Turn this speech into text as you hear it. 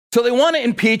So they want to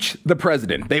impeach the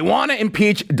president. They want to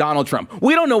impeach Donald Trump.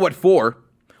 We don't know what for.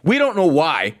 We don't know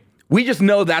why. We just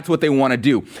know that's what they want to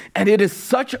do. And it is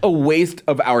such a waste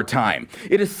of our time.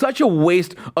 It is such a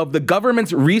waste of the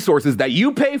government's resources that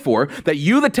you pay for, that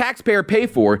you, the taxpayer, pay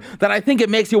for, that I think it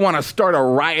makes you want to start a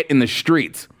riot in the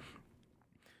streets.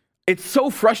 It's so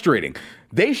frustrating.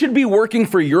 They should be working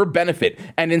for your benefit,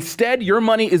 and instead your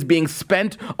money is being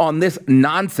spent on this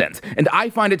nonsense. And I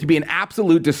find it to be an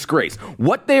absolute disgrace.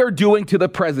 What they are doing to the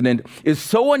president is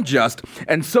so unjust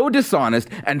and so dishonest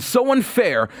and so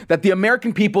unfair that the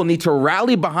American people need to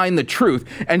rally behind the truth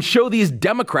and show these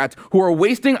Democrats who are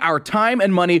wasting our time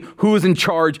and money who is in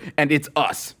charge, and it's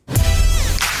us.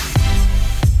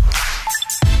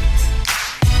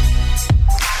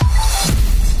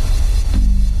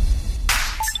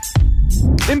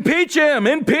 Impeach him!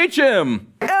 Impeach him!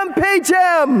 Impeach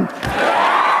him!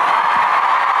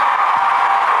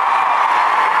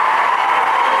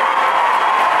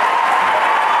 Impeach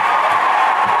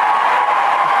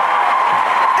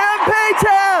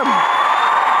him!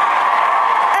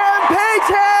 Impeach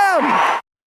him!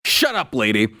 Shut up,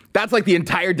 lady. That's like the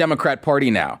entire Democrat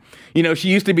Party now. You know, she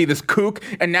used to be this kook,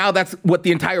 and now that's what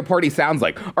the entire party sounds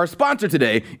like. Our sponsor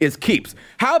today is Keeps.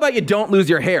 How about you don't lose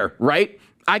your hair, right?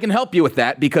 I can help you with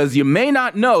that because you may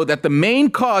not know that the main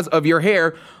cause of your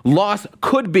hair loss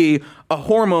could be a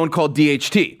hormone called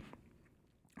DHT.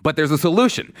 But there's a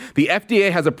solution. The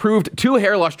FDA has approved 2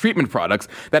 hair loss treatment products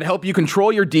that help you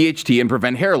control your DHT and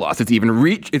prevent hair loss. It's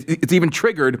even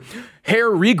triggered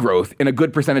hair regrowth in a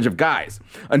good percentage of guys.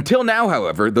 Until now,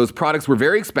 however, those products were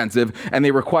very expensive and they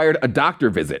required a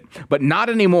doctor visit. But not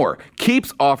anymore.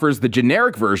 Keeps offers the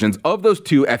generic versions of those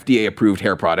 2 FDA-approved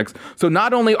hair products. So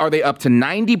not only are they up to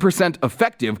 90%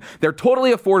 effective, they're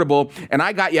totally affordable, and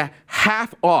I got you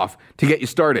half off to get you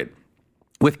started.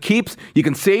 With Keeps, you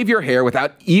can save your hair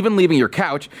without even leaving your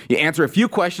couch. You answer a few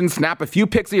questions, snap a few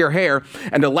pics of your hair,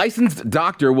 and a licensed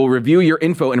doctor will review your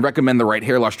info and recommend the right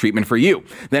hair loss treatment for you.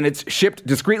 Then it's shipped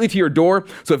discreetly to your door.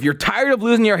 So if you're tired of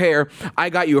losing your hair,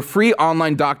 I got you a free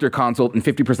online doctor consult and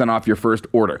 50% off your first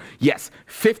order. Yes,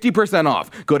 50% off.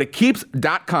 Go to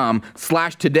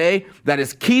keeps.com/today. That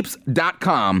is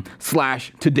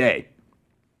keeps.com/today.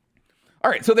 All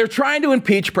right, so they're trying to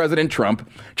impeach President Trump,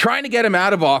 trying to get him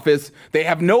out of office. They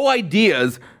have no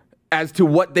ideas as to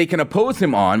what they can oppose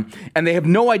him on, and they have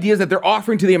no ideas that they're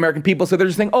offering to the American people, so they're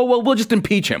just saying, oh, well, we'll just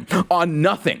impeach him on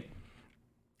nothing.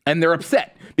 And they're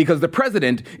upset because the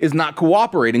president is not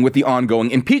cooperating with the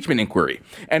ongoing impeachment inquiry.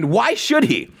 And why should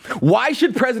he? Why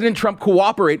should President Trump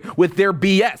cooperate with their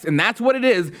BS? And that's what it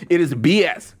is. It is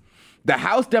BS. The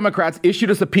House Democrats issued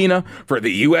a subpoena for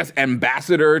the U.S.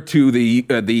 ambassador to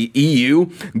the EU,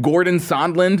 Gordon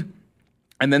Sondland.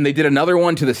 And then they did another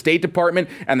one to the State Department,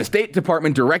 and the State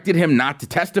Department directed him not to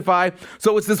testify.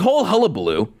 So it's this whole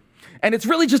hullabaloo, and it's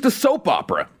really just a soap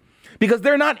opera. Because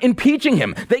they're not impeaching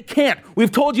him. They can't.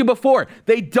 We've told you before,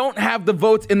 they don't have the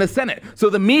votes in the Senate. So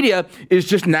the media is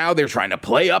just now, they're trying to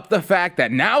play up the fact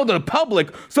that now the public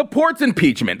supports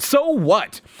impeachment. So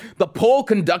what? The poll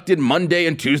conducted Monday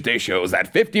and Tuesday shows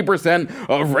that 50%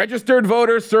 of registered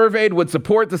voters surveyed would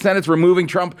support the Senate's removing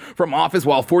Trump from office,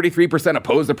 while 43%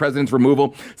 opposed the president's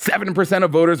removal. 7%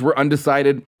 of voters were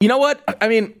undecided. You know what? I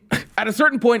mean, at a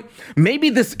certain point,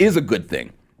 maybe this is a good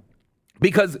thing.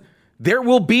 Because there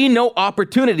will be no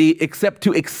opportunity except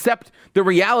to accept the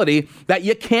reality that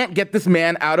you can't get this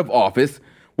man out of office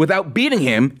without beating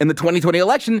him in the 2020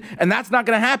 election, and that's not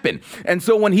going to happen. And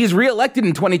so when he's reelected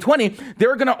in 2020,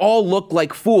 they're going to all look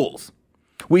like fools.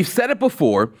 We've said it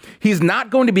before, he's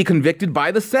not going to be convicted by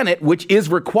the Senate, which is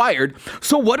required.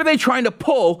 So what are they trying to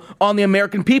pull on the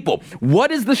American people?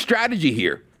 What is the strategy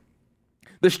here?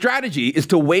 The strategy is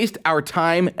to waste our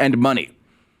time and money.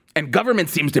 And government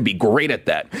seems to be great at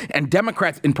that. And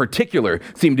Democrats in particular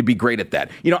seem to be great at that.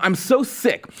 You know, I'm so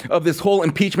sick of this whole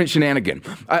impeachment shenanigan.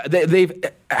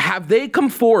 Have they come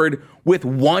forward with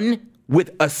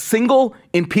a single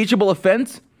impeachable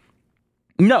offense?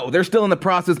 No, they're still in the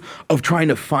process of trying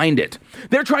to find it.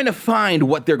 They're trying to find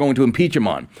what they're going to impeach him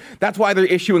on. That's why they're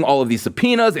issuing all of these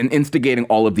subpoenas and instigating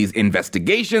all of these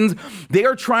investigations. They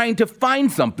are trying to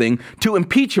find something to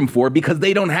impeach him for because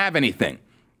they don't have anything.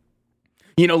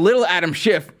 You know, little Adam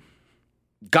Schiff,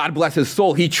 God bless his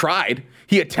soul, he tried.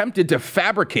 He attempted to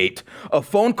fabricate a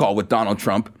phone call with Donald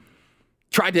Trump,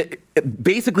 tried to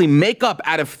basically make up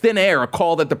out of thin air a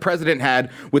call that the president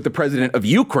had with the president of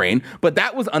Ukraine, but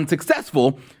that was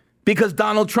unsuccessful because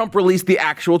Donald Trump released the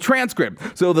actual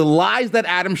transcript. So the lies that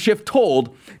Adam Schiff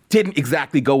told didn't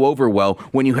exactly go over well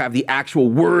when you have the actual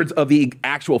words of the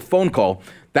actual phone call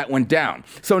that went down.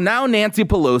 So now Nancy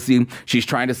Pelosi, she's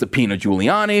trying to subpoena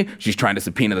Giuliani. She's trying to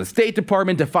subpoena the State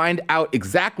Department to find out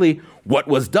exactly what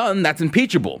was done that's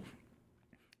impeachable.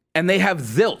 And they have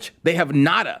zilch. They have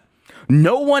nada.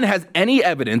 No one has any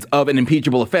evidence of an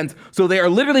impeachable offense. So they are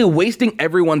literally wasting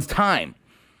everyone's time.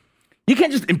 You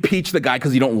can't just impeach the guy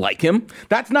because you don't like him.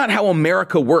 That's not how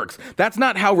America works. That's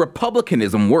not how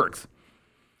republicanism works.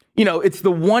 You know, it's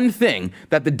the one thing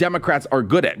that the Democrats are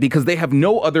good at because they have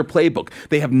no other playbook.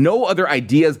 They have no other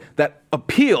ideas that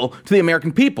appeal to the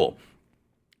American people.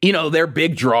 You know, their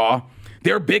big draw,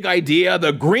 their big idea,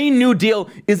 the Green New Deal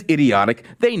is idiotic.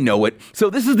 They know it. So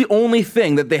this is the only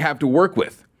thing that they have to work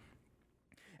with.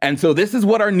 And so this is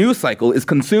what our news cycle is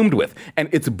consumed with. And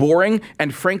it's boring.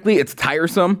 And frankly, it's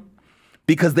tiresome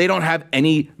because they don't have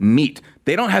any meat.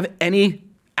 They don't have any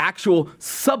actual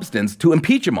substance to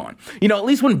impeach him on. You know, at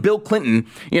least when Bill Clinton,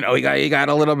 you know, he got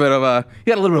a little bit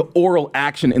of oral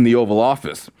action in the Oval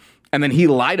Office. And then he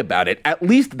lied about it. At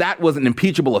least that was an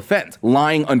impeachable offense,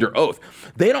 lying under oath.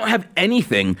 They don't have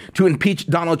anything to impeach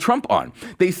Donald Trump on.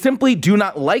 They simply do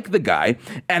not like the guy.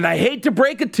 And I hate to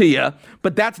break it to you,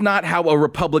 but that's not how a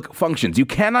republic functions. You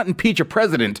cannot impeach a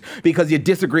president because you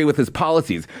disagree with his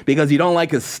policies, because you don't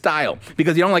like his style,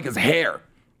 because you don't like his hair.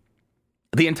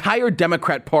 The entire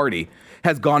Democrat Party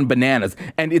has gone bananas,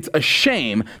 and it's a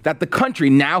shame that the country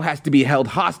now has to be held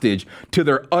hostage to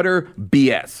their utter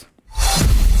BS.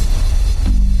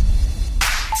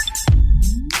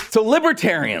 So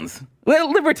libertarians,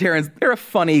 they're a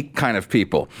funny kind of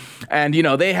people. And, you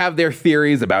know, they have their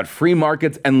theories about free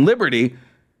markets and liberty.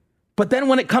 But then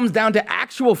when it comes down to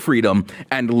actual freedom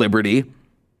and liberty,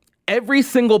 every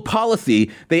single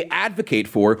policy they advocate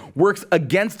for works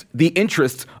against the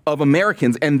interests of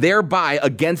Americans and thereby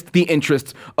against the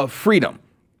interests of freedom.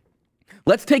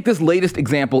 Let's take this latest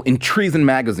example in Treason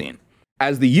magazine.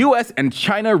 As the U.S. and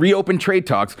China reopen trade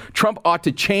talks, Trump ought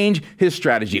to change his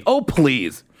strategy. Oh,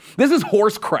 please. This is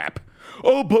horse crap.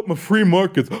 Oh, but my free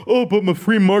markets. Oh, but my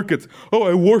free markets. Oh,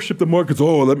 I worship the markets.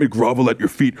 Oh, let me grovel at your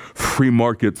feet. Free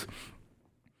markets.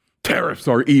 Tariffs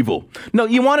are evil. No,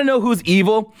 you want to know who's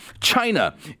evil?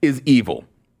 China is evil.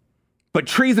 But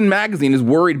Treason magazine is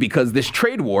worried because this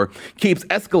trade war keeps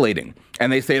escalating.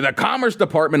 And they say the Commerce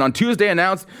Department on Tuesday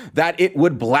announced that it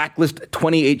would blacklist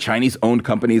 28 Chinese-owned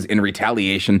companies in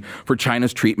retaliation for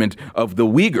China's treatment of the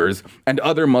Uyghurs and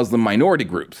other Muslim minority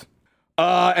groups.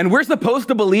 And we're supposed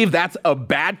to believe that's a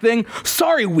bad thing?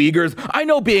 Sorry, Uyghurs. I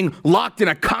know being locked in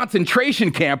a concentration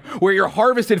camp where you're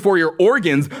harvested for your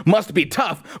organs must be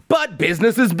tough, but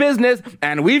business is business,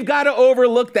 and we've got to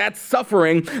overlook that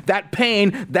suffering, that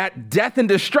pain, that death and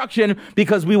destruction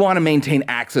because we want to maintain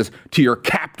access to your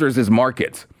captors'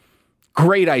 markets.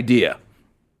 Great idea.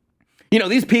 You know,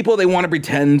 these people, they want to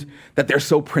pretend that they're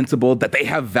so principled, that they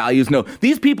have values. No,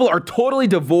 these people are totally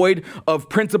devoid of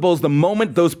principles the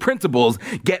moment those principles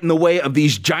get in the way of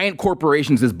these giant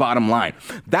corporations' bottom line.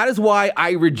 That is why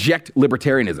I reject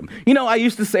libertarianism. You know, I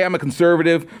used to say I'm a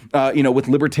conservative, with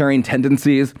libertarian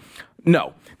tendencies.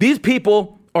 No, these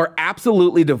people are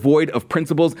absolutely devoid of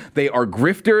principles. They are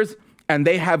grifters, and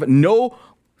they have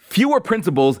fewer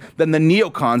principles than the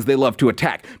neocons they love to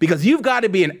attack. Because you've got to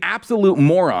be an absolute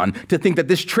moron to think that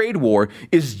this trade war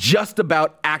is just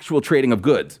about actual trading of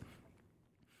goods.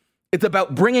 It's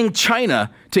about bringing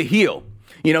China to heel.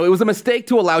 You know, it was a mistake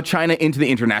to allow China into the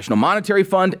International Monetary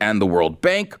Fund and the World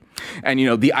Bank. And, you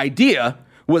know, the idea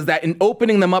was that in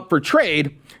opening them up for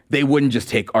trade, they wouldn't just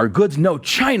take our goods. No,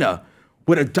 China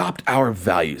would adopt our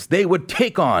values. They would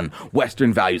take on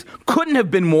Western values. Couldn't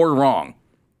have been more wrong.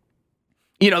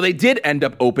 You know, they did end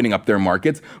up opening up their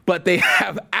markets, but they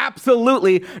have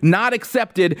absolutely not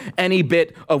accepted any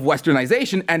bit of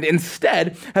westernization and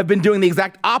instead have been doing the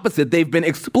exact opposite. They've been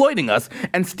exploiting us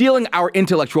and stealing our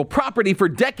intellectual property for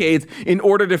decades in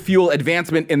order to fuel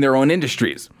advancement in their own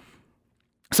industries.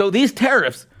 So these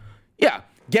tariffs,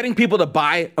 getting people to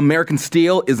buy American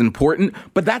steel is important,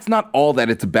 but that's not all that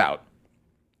it's about.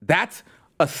 That's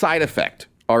a side effect,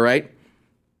 all right?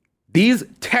 These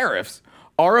tariffs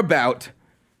are about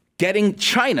getting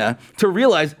China to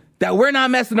realize that we're not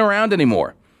messing around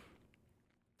anymore.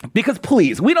 Because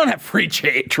please, we don't have free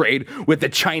trade with the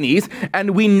Chinese,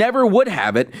 and we never would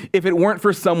have it if it weren't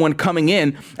for someone coming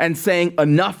in and saying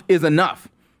enough is enough.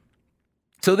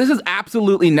 So this is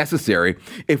absolutely necessary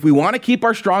if we want to keep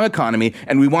our strong economy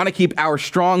and we want to keep our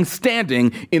strong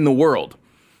standing in the world.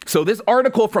 So this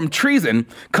article from Treason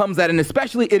comes at an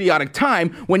especially idiotic time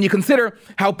when you consider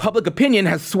how public opinion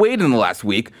has swayed in the last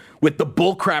week with the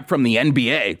bullcrap from the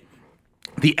NBA.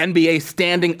 the NBA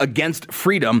standing against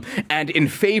freedom and in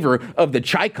favor of the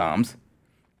Chi-Coms.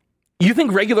 You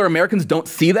think regular Americans don't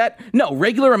see that? No,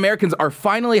 regular Americans are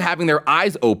finally having their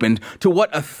eyes opened to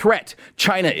what a threat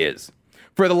China is.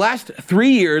 For the last 3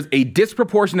 years, a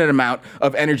disproportionate amount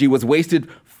of energy was wasted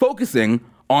focusing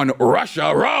on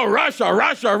Russia,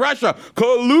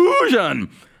 collusion,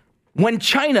 when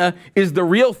China is the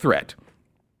real threat.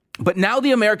 But now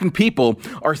the American people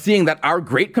are seeing that our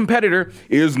great competitor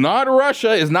is not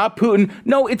Russia, is not Putin.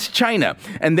 No, it's China.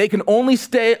 And they can only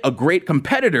stay a great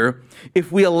competitor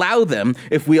if we allow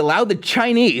the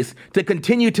Chinese to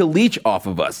continue to leech off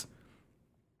of us.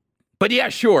 But yeah,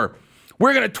 sure.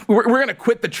 We're gonna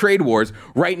quit the trade wars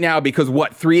right now because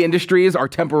 3 industries are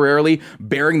temporarily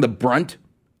bearing the brunt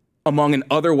among an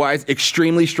otherwise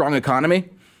extremely strong economy?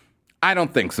 I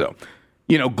don't think so.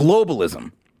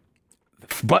 Globalism,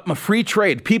 but free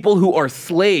trade, people who are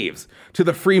slaves to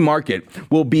the free market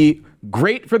will be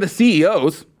great for the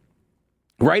CEOs,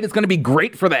 right? It's going to be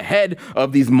great for the head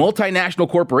of these multinational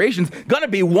corporations, going to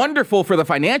be wonderful for the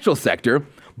financial sector,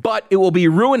 but it will be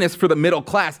ruinous for the middle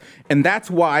class. And that's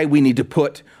why we need to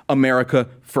put America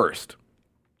first.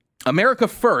 America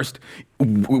first,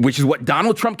 which is what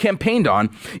Donald Trump campaigned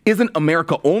on, isn't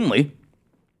America only.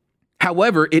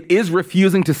 However, it is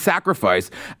refusing to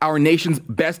sacrifice our nation's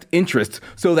best interests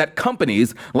so that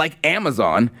companies like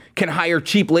Amazon can hire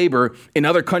cheap labor in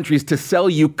other countries to sell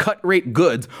you cut-rate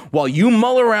goods while you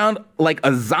mull around like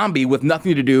a zombie with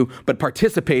nothing to do but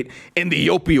participate in the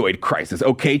opioid crisis.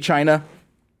 Okay, China?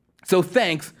 So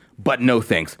thanks, but no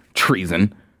thanks.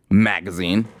 Treason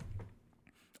magazine.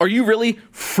 Are you really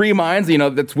free minds?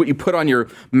 That's what you put on your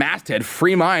masthead,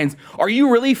 free minds. Are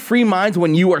you really free minds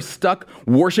when you are stuck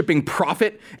worshiping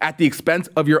profit at the expense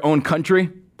of your own country?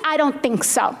 I don't think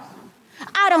so.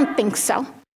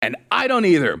 And I don't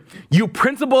either. You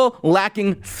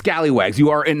principle-lacking scallywags.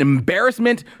 You are an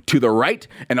embarrassment to the right,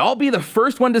 and I'll be the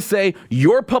first one to say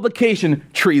your publication,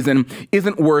 Treason,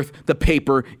 isn't worth the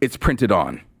paper it's printed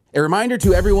on. A reminder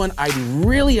to everyone, I'd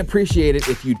really appreciate it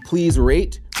if you'd please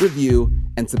rate, review,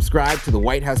 and subscribe to the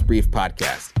White House Brief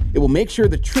podcast. It will make sure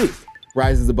the truth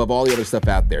rises above all the other stuff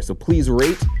out there. So please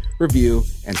rate, review,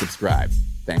 and subscribe.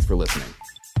 Thanks for listening.